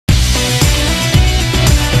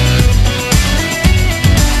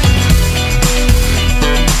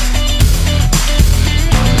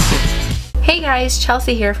guys,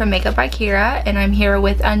 Chelsea here from Makeup by Keria, and I'm here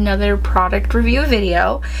with another product review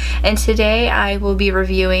video. And today I will be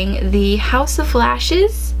reviewing the House of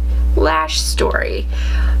Lashes Lash Story.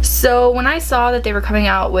 So when I saw that they were coming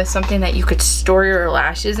out with something that you could store your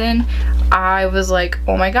lashes in, I was like,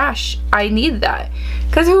 oh my gosh, I need that.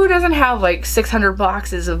 Because who doesn't have like 600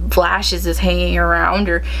 boxes of lashes just hanging around?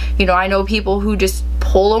 Or, you know, I know people who just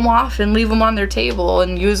pull them off and leave them on their table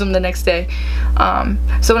and use them the next day.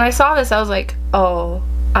 So when I saw this, I was like, oh,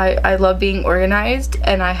 I love being organized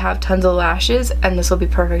and I have tons of lashes and this will be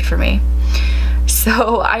perfect for me.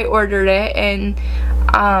 So I ordered it, and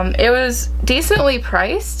it was decently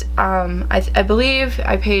priced. I believe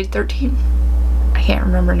I paid $13. I can't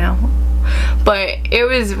remember now, but it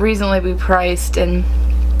was reasonably priced, and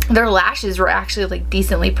their lashes were actually like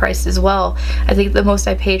decently priced as well. I think the most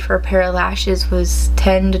I paid for a pair of lashes was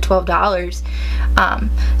 $10 to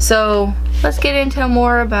 $12. So let's get into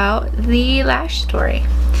more about the Lash Story.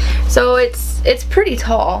 So it's pretty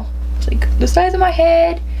tall. It's like the size of my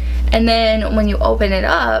head, and then when you open it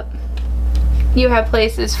up, you have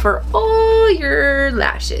places for all your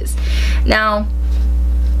lashes. Now,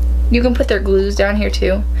 you can put their glues down here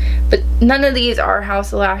too, but none of these are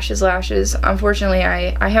House of Lashes lashes. Unfortunately,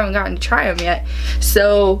 I haven't gotten to try them yet.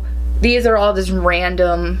 So these are all just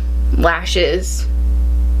random lashes.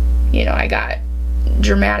 You know, I got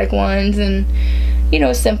dramatic ones and, you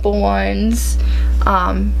know, simple ones.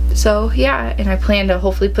 So yeah, and I plan to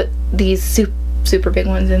hopefully put these super big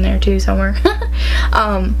ones in there too somewhere.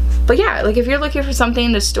 But yeah, like if you're looking for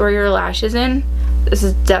something to store your lashes in, this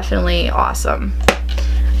is definitely awesome.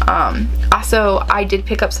 Also, I did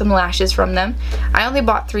pick up some lashes from them. I only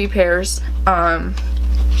bought 3 pairs.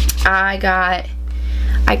 I got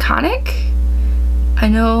Iconic. I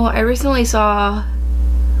know I recently saw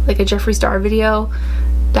like a Jeffree Star video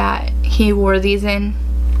that he wore these in,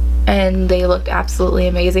 and they looked absolutely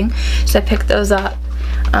amazing. So I picked those up.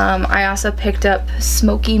 I also picked up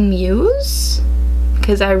Smoky Muse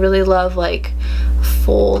because I really love like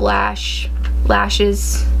full lashes.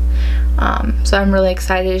 So I'm really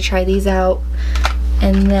excited to try these out.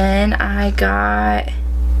 And then I got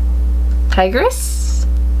Tigress.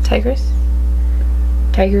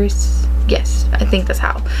 Yes, I think that's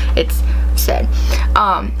how it's said.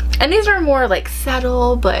 And these are more like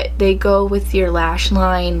subtle, but they go with your lash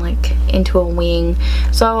line like into a wing.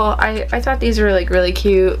 So I thought these were like really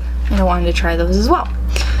cute, and I wanted to try those as well.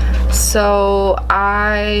 So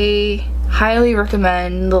I highly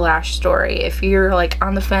recommend the Lash Story if you're like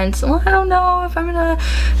on the fence. Well, I don't know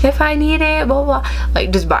if I need it, blah blah.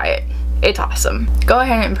 Like, just buy it. It's awesome. Go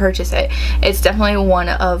ahead and purchase it. It's definitely one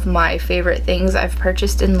of my favorite things I've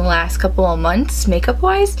purchased in the last couple of months, makeup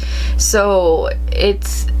wise. So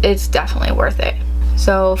it's definitely worth it.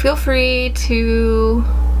 So feel free to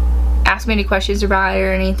ask me any questions about it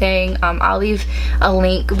or anything. I'll leave a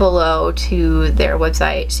link below to their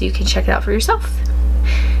website so you can check it out for yourself.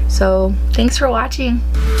 So thanks for watching.